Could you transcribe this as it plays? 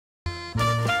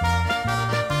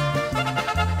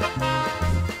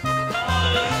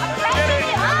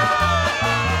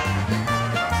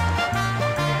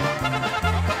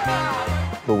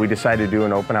we decided to do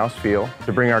an open house feel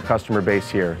to bring our customer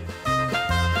base here.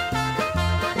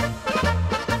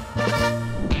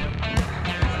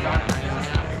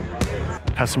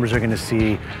 Customers are going to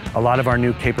see a lot of our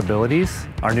new capabilities,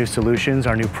 our new solutions,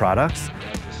 our new products.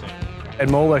 At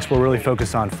Molex, we're really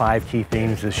focused on 5 key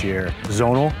themes this year.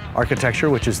 Zonal architecture,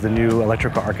 which is the new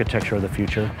electrical architecture of the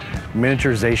future.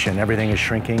 Miniaturization, everything is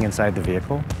shrinking inside the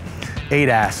vehicle.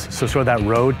 ADAS, so sort of that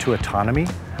road to autonomy.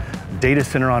 Data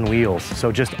center on wheels,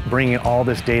 so just bringing all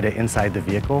this data inside the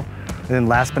vehicle. And then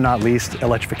last but not least,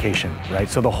 electrification, right?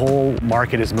 So the whole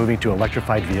market is moving to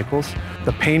electrified vehicles.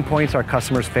 The pain points our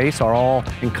customers face are all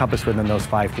encompassed within those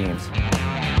 5 themes.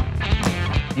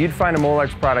 You'd find a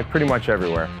Molex product pretty much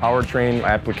everywhere. Powertrain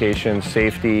applications,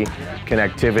 safety,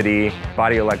 connectivity,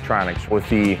 body electronics. With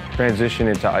the transition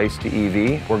into ICE to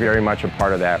EV, we're very much a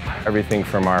part of that. Everything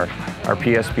from our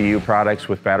PSPU products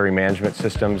with battery management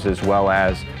systems, as well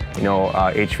as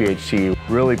HVAC,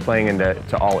 really playing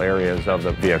into all areas of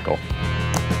the vehicle.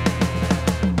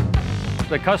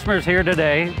 The customers here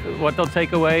today, what they'll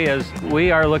take away is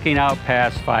we are looking out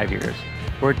past 5 years.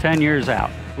 We're 10 years out,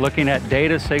 looking at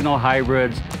data signal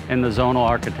hybrids and the zonal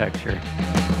architecture.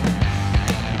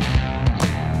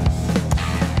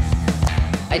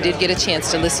 I did get a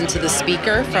chance to listen to the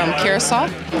speaker from Carousel.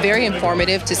 Very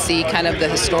informative to see kind of the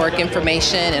historic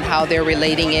information and how they're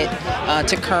relating it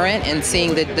to current and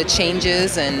seeing the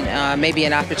changes and maybe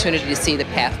an opportunity to see the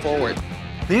path forward.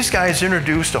 These guys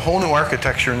introduced a whole new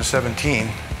architecture in 17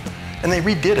 and they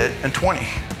redid it in 20.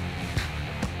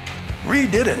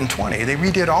 Redid it in 20. They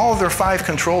redid all of their 5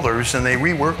 controllers and they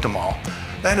reworked them all.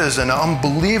 That is an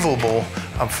unbelievable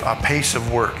pace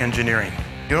of work, engineering.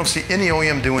 You don't see any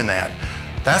OEM doing that.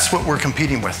 That's what we're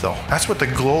competing with though. That's what the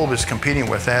globe is competing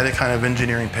with, that kind of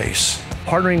engineering pace.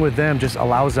 Partnering with them just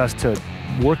allows us to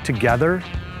work together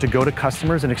to go to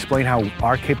customers and explain how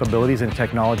our capabilities and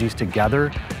technologies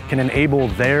together can enable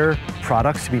their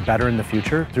products to be better in the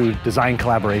future through design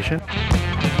collaboration.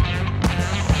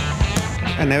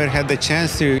 I never had the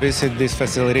chance to visit this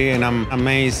facility, and I'm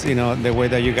amazed, the way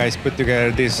that you guys put together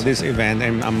this event,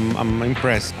 and I'm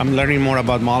impressed. I'm learning more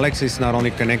about Molex. It's not only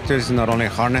connectors, it's not only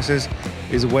harnesses,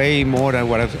 it's way more than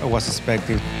what I was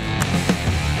expecting.